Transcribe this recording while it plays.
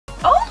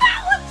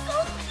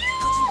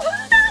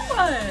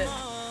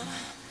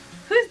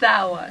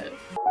that one.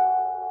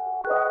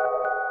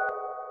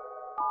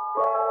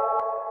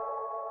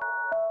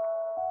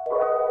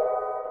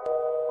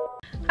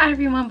 Hi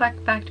everyone, back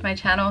to my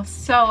channel.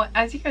 So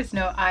as you guys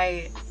know,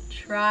 I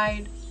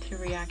tried to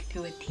react to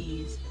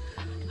Ateez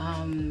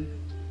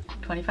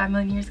 25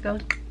 million years ago.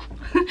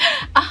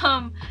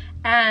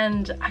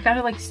 And I got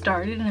it like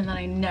started and then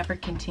I never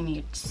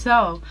continued.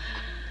 So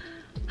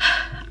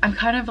I'm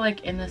kind of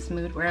like in this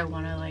mood where I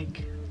want to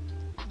like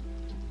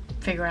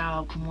figure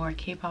out more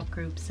K-pop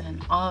groups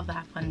and all of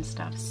that fun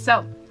stuff.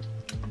 So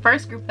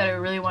first group that I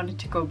really wanted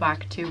to go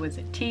back to was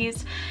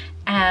Ateez,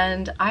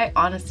 and I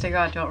honest to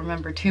God don't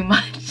remember too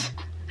much.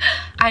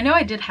 I know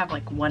I did have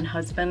like one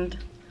husband,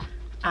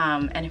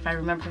 and if I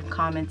remember from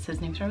comments,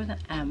 his name started with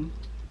an M.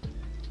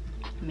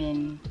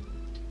 Min.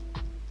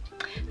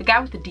 The guy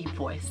with the deep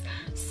voice.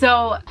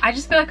 So I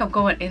just feel like I'm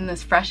going in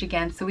this fresh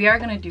again. So we are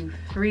gonna do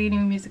 3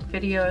 new music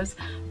videos.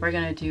 We're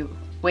gonna do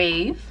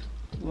Wave,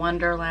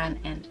 Wonderland,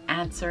 and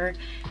Answer.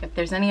 If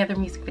there's any other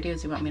music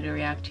videos you want me to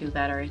react to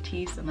that are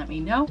Ateez, then let me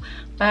know.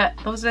 But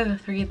those are the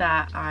 3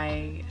 that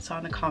I saw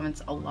in the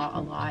comments a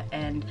lot,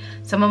 and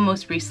someone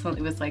most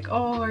recently was like,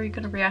 oh, are you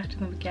gonna react to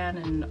them again,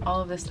 and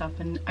all of this stuff,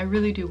 and I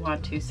really do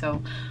want to.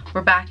 So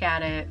we're back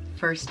at it,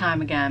 first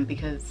time again,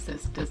 because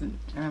this doesn't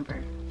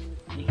remember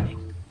anything.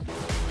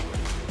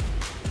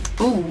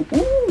 Ooh,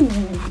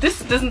 this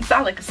doesn't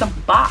sound like some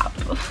bop.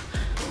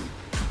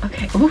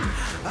 Okay, ooh.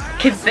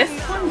 Okay, this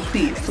one,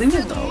 please, leave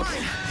me alone.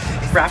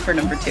 Rapper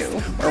number 2,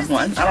 or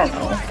 1, I don't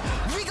know.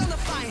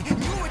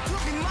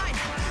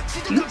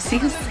 Do you see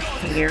his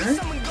hair?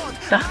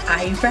 The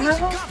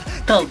eyebrow?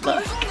 The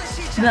look?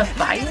 The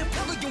vibe?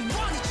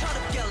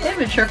 They've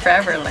been sure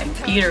forever, like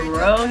Peter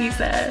Rowe, he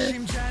said.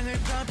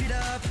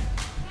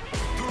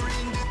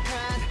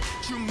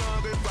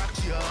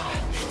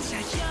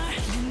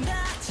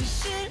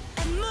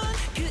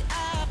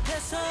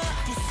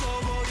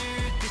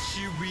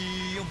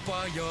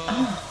 Oh.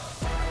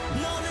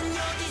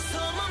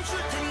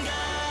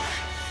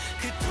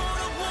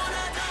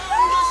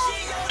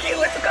 Okay,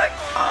 what's going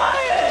on?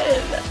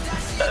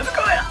 What's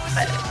going on?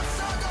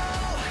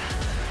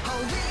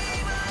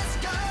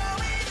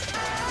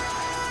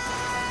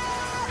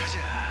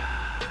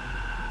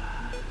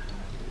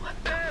 What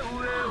the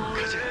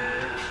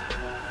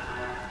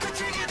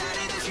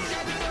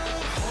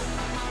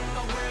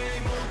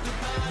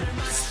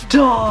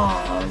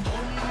Stop!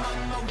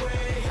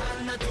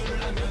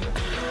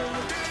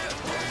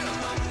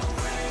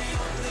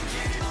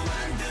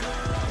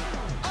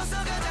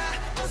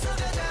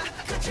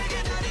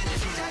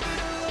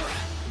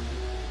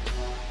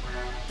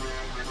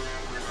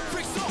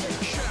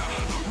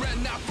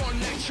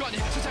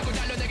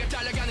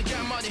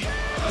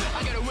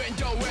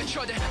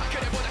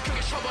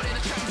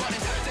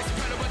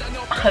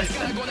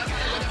 Husband.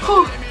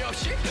 Oh.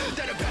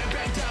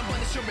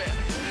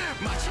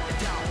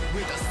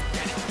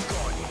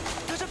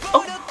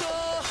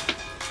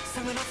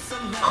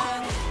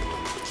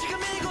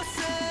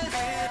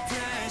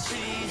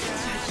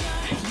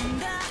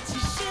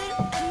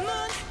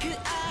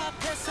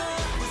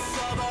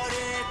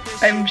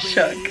 I'm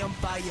shook.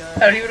 I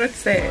don't even know what to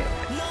say.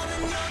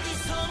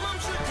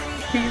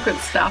 You could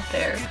stop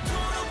there.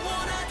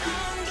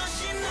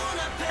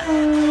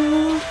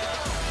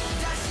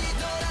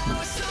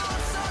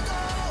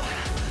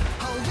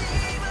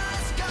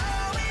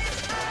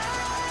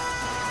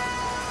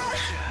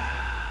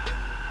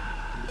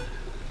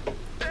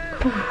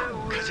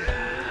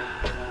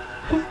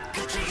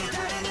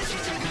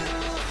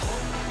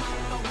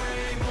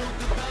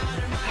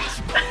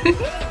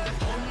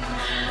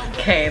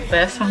 Okay,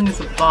 this song is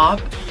a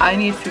bop. I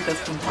need to see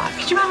this one live.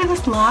 Could you remember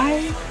this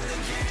live?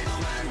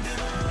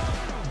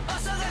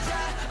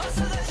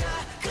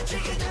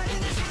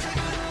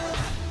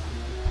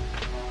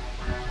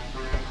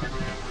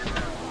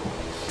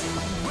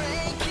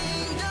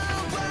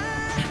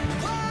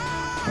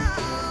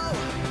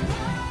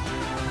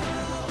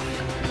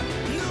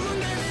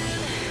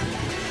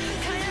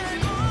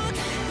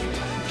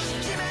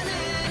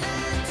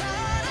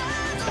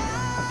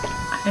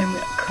 I'm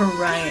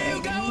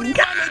crying.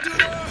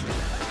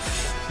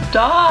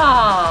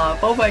 Stop!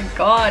 Oh my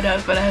god,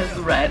 husband has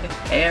red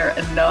hair.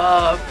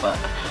 Enough.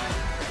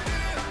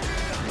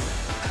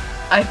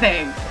 I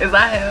think. Is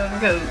that him?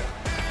 Because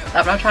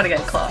I'm not trying to get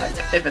clogged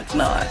if it's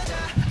not.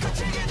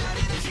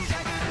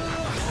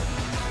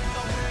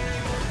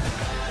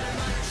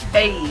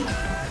 Hey!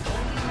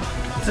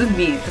 This is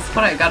me. This is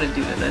what I gotta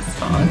do to this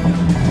song.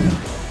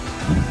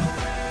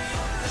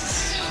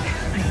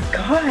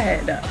 Oh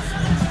my god.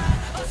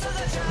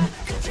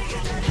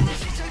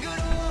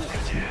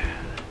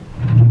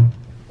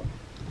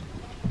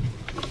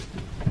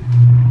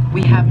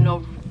 We have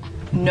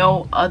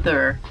no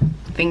other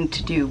thing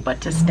to do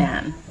but to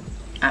stand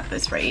at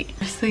this rate.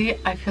 Honestly,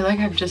 I feel like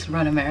I've just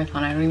run a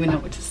marathon. I don't even know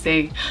what to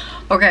say.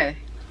 Okay,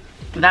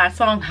 that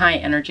song, High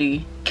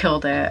Energy,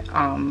 killed it.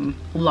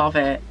 Love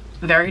it.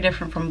 Very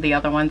different from the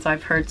other ones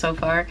I've heard so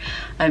far.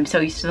 I'm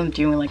so used to them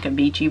doing like a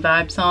beachy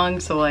vibe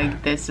song, so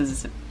like this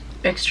is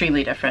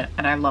extremely different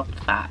and I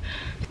loved that.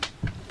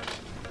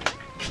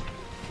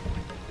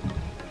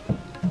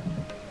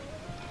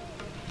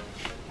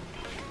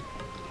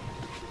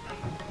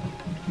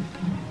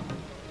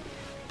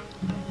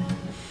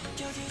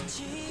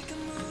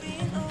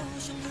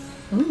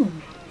 Ooh,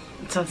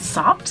 it's a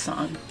soft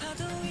song.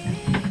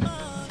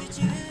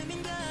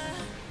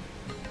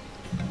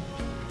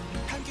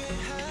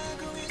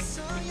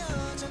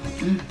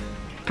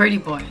 Pretty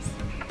boys.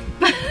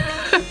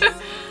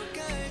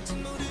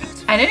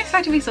 I didn't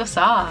expect to be so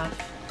soft.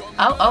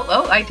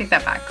 Oh, I take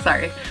that back.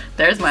 Sorry.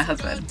 There's my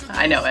husband.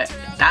 I know it.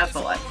 That's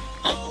the one.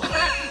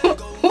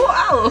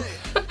 Wow.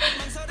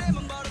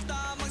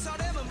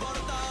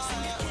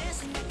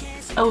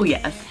 Oh,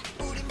 yes.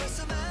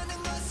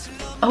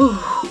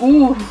 Oh,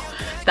 ooh.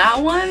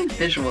 That one,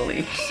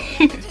 visually.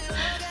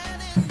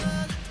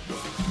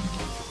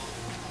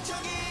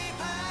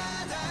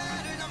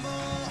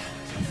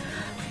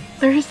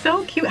 They're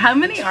so cute. How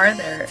many are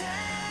there?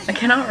 I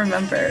cannot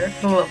remember.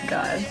 Oh,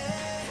 God.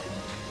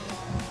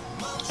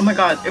 Oh my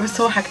god, it was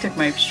so hectic,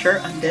 my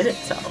shirt undid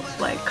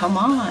itself. Like, come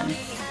on.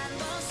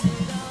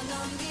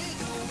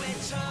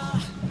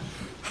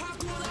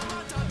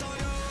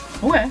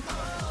 Okay.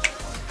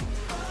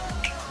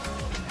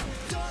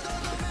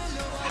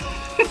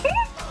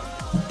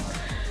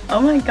 Oh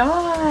my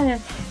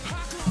god.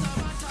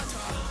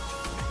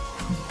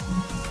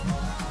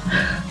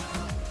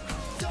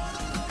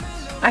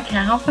 I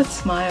can't help but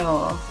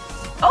smile.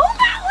 Oh,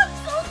 that one's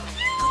so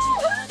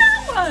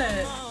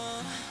cute!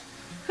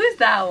 Who's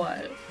that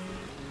one?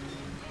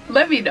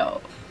 Let me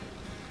know.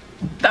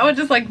 That would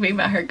just like made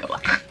my hair go.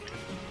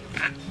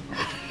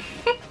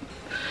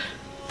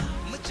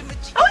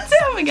 Oh, it's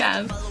him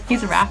again.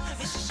 He's a rapper.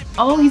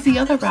 Oh, he's the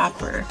other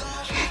rapper.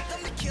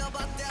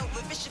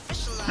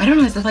 I don't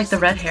know, is it like the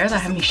red hair that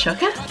had me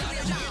shook it?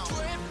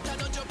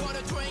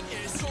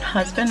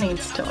 Husband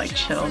needs to like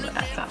chill the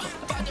F out.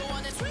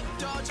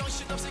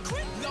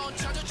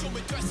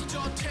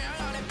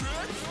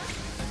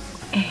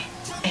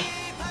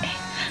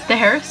 The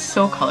hair is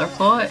so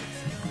colorful.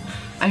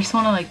 I just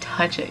want to like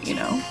touch it, you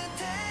know?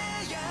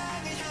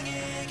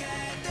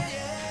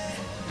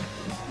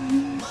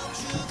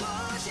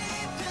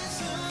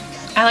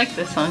 I like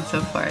this song so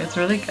far. It's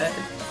really good.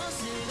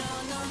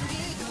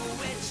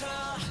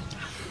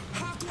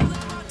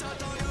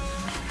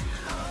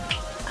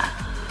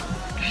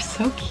 They're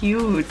so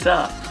cute.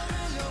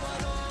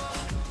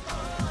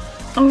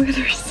 Oh,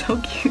 they're so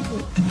cute.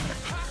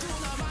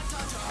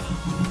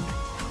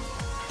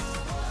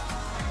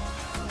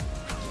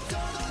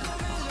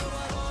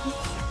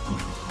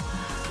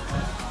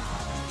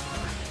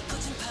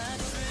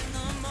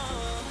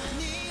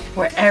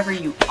 Wherever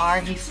you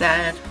are, he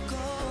said.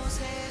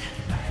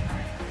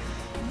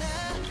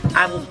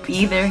 I will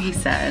be there, he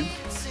said.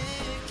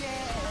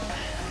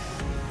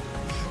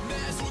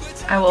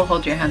 I will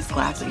hold your hands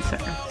gladly, sir.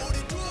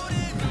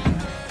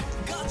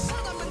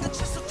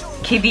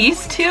 Okay,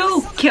 these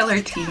two,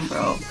 killer team,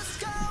 bro.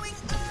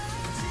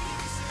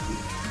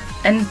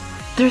 And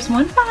there's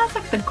one that has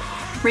like the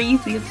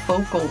craziest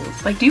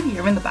vocals. Like, do you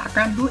hear him in the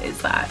background? Who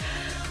is that?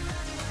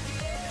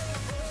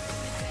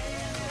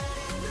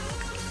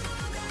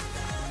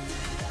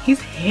 He's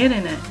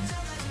hitting it.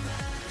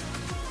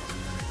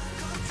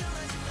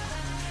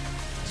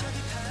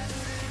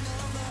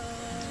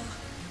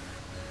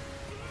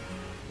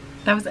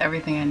 That was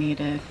everything I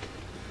needed.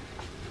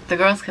 The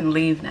girls can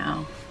leave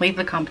now. Leave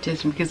the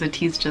competition because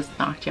Ateez just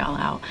knocked y'all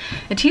out.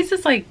 Ateez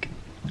is like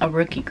a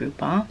rookie group,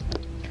 huh?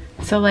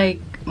 So like,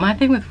 my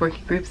thing with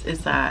rookie groups is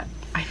that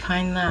I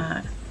find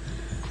that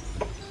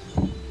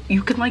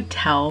you can like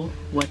tell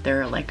what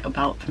they're like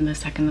about from the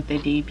second that they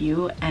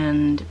debut,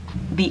 and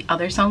the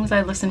other songs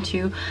I listened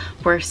to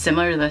were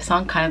similar to this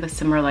song, kind of the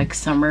similar like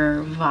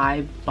summer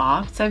vibe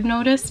bops I've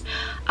noticed,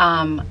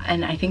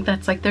 and I think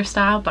that's like their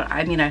style, but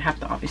I mean I'd have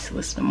to obviously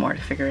listen to more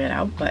to figure it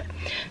out, but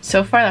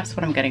so far that's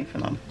what I'm getting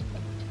from them,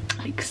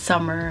 like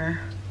summer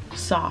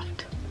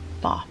soft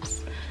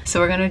bops. So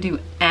we're gonna do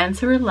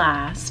Answer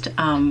Last.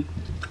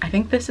 I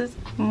think this is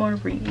more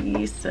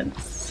recent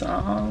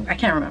song, I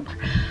can't remember,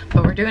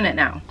 but we're doing it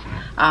now,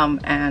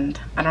 and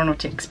I don't know what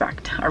to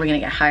expect. Are we gonna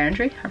get high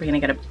energy? Are we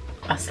gonna get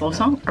a slow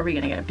song? Are we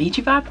gonna get a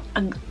beachy vibe?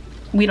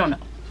 We don't know,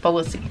 but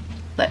we'll see.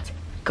 Let's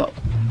go.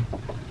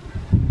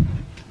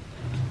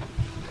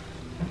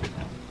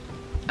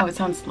 Oh, it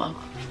sounds slow.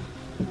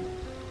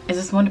 Is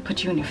this one to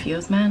put you in your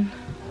feels, man?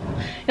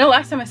 You know,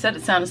 last time I said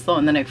it sounded slow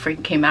and then it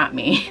freaking came at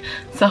me,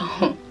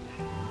 so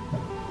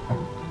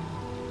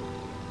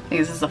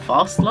is this a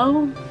false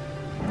slow?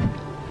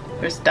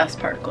 There's dust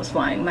particles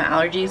flying. My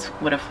allergies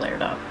would have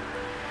flared up.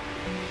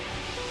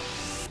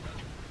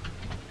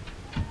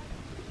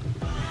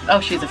 Oh,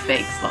 she's a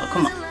fake slow.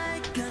 Come on.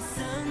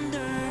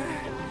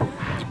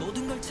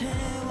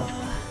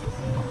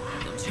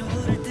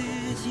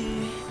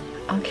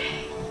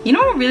 Okay. You know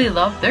what I really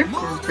love? They're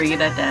great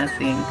at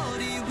dancing.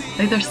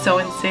 Like, they're so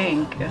in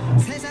sync.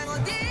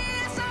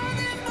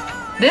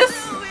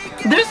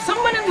 There's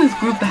someone in this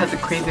group that has a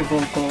crazy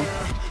vocal.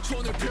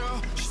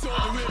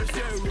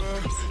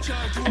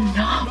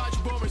 Enough.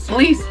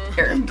 Please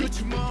hear me.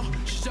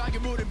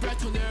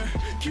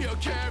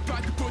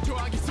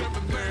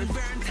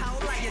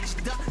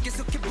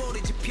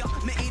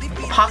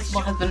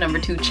 Possible husband number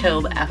 2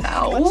 chilled F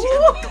out.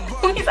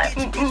 Ooh, he's like,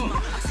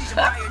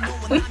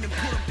 please.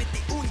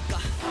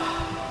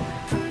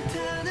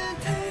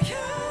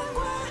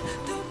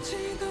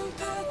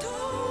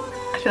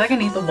 I feel like I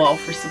need the wall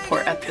for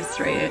support at this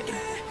rate.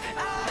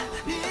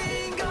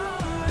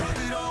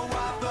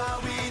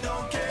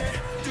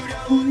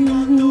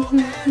 Ooh,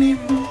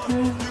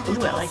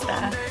 I like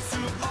that.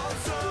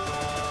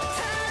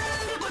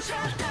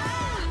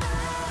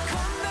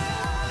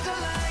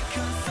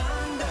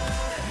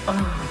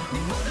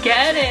 Oh,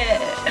 get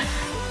it!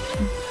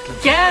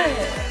 Get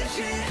it!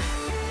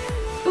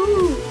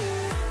 Ooh!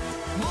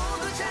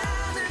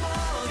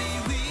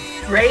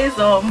 Raise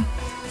them!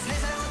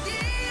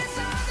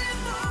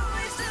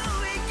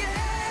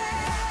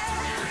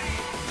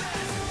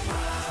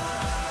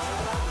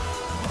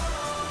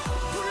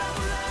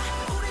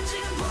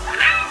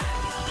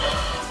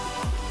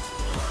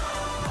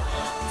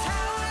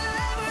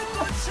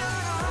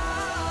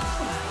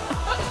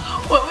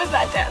 What was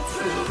that dance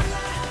move?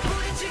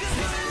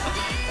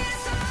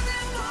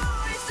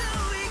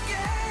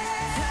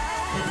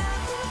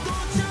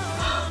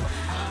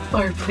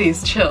 Lord,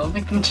 please chill.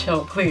 Make them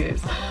chill,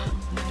 please.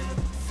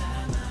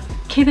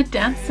 Okay, the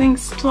dancing,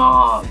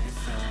 stop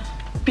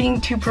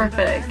being too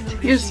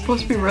perfect. You're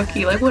supposed to be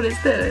rookie. Like, what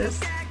is this?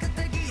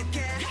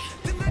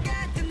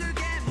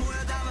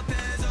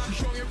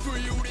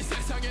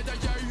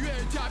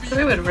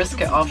 I would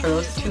risk it all for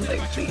those two. Like,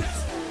 please.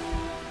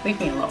 Leave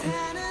me alone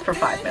for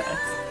 5 minutes.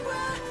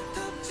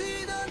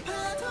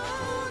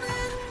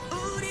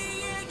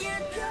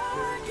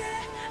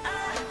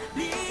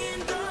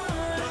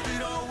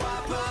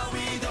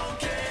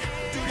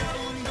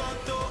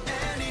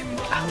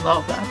 I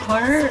love that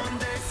part.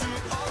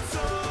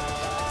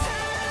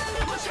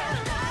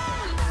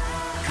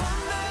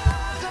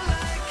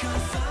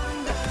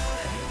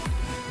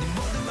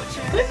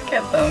 Look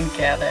at them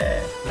get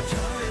it.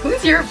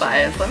 Who's your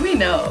bias? Let me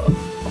know.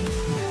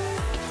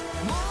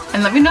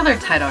 And let me know their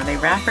title. Are they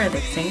rapper? Are they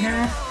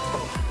singer?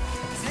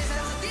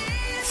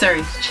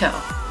 Sorry, chill.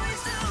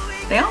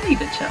 They all need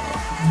to chill.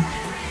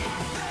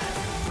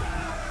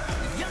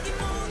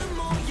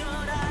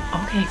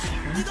 Okay, sir.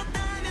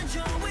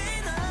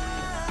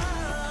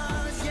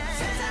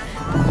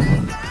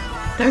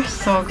 They're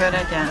so good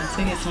at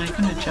dancing, it's not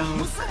even a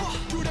joke.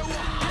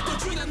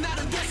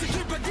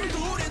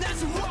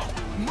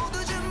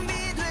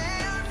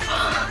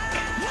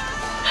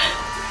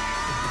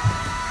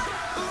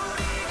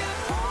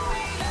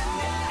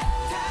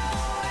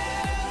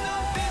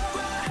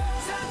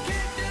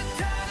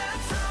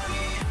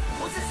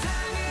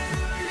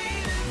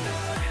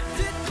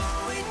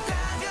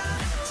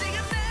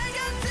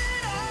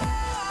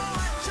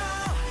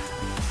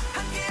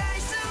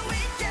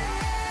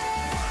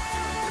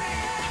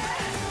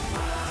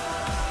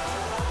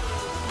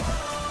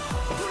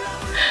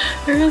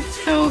 They're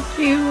so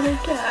cute, a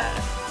cat.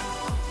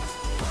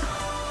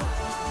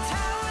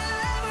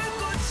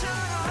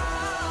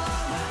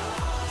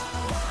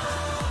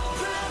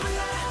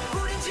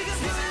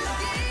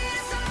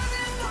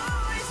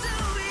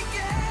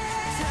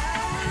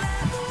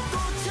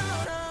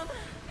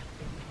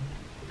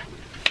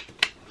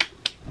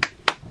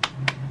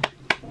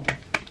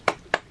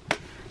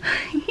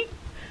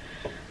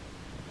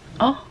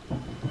 Oh,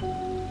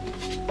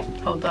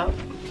 hold up.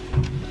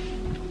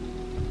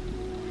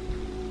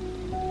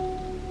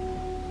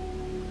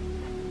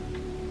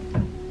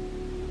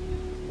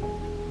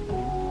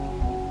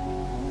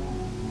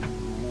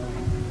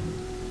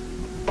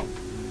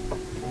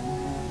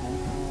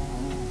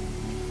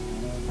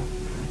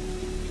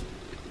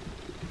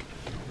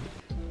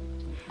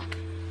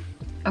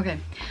 Okay,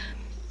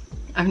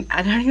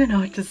 I don't even know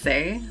what to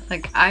say.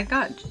 Like, I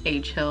got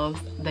chills.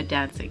 The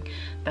dancing,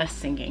 the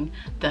singing,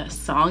 the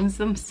songs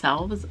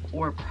themselves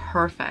were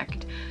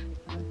perfect.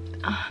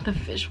 The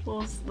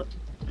visuals,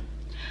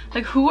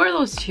 like, who are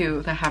those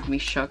two that have me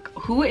shook?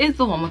 Who is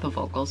the one with the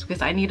vocals?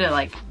 Because I need to,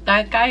 like,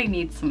 that guy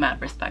needs some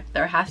mad respect.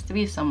 There has to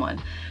be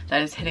someone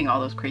that is hitting all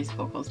those crazy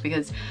vocals,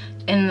 because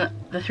in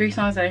the 3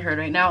 songs that I heard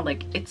right now,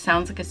 like, it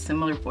sounds like a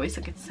similar voice.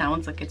 Like, it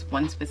sounds like it's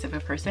one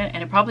specific person,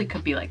 and it probably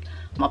could be like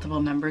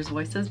multiple members'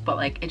 voices, but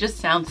like, it just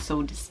sounds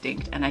so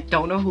distinct, and I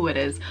don't know who it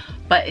is,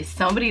 but it's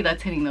somebody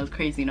that's hitting those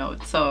crazy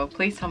notes. So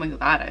please tell me who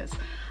that is.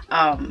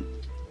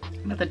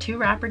 But the 2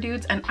 rapper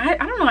dudes, and I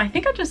don't know, I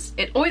think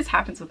it always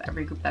happens with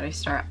every group that I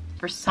start.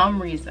 For some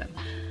reason,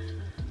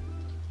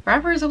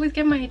 rappers always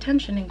get my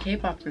attention in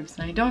K-pop groups,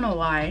 and I don't know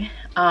why.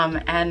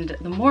 And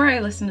the more I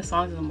listen to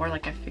songs, the more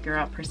like I figure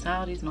out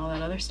personalities and all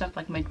that other stuff.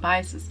 Like, my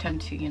biases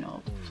tend to, you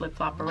know,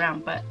 flip-flop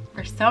around, but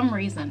for some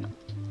reason,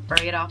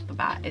 right off the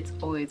bat, it's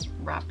always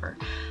rapper.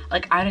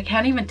 Like, I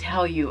can't even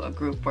tell you a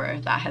group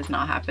where that has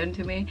not happened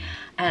to me,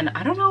 and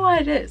I don't know why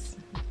it is,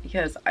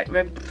 because I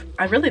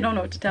really don't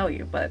know what to tell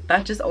you, but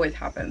that just always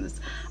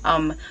happens.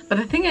 But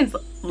the thing is,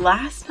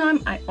 last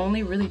time I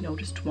only really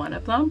noticed one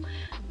of them,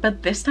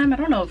 but this time I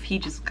don't know if he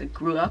just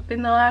grew up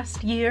in the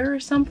last year or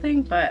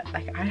something, but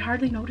like, I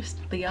hardly noticed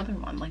the other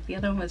one. Like, the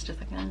other one was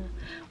just like, eh.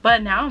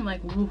 But now I'm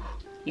like, woo,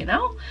 you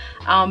know?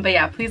 But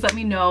yeah, please let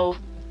me know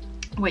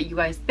what you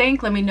guys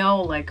think. Let me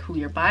know like who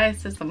your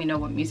bias is. Let me know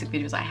what music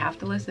videos I have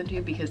to listen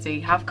to, because they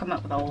have come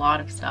up with a lot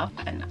of stuff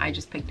and I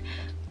just picked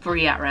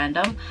 3 at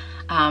random.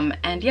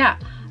 And yeah,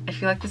 if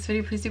you like this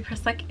video, please do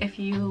press like. If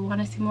you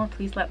want to see more,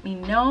 please let me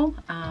know,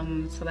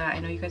 so that I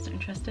know you guys are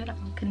interested.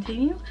 I'll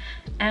continue.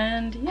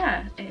 And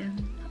yeah,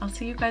 I'll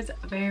see you guys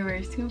very,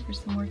 very soon for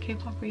some more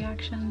K-pop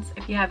reactions.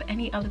 If you have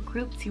any other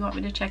groups you want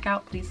me to check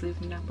out, please leave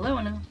them down below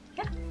and I'll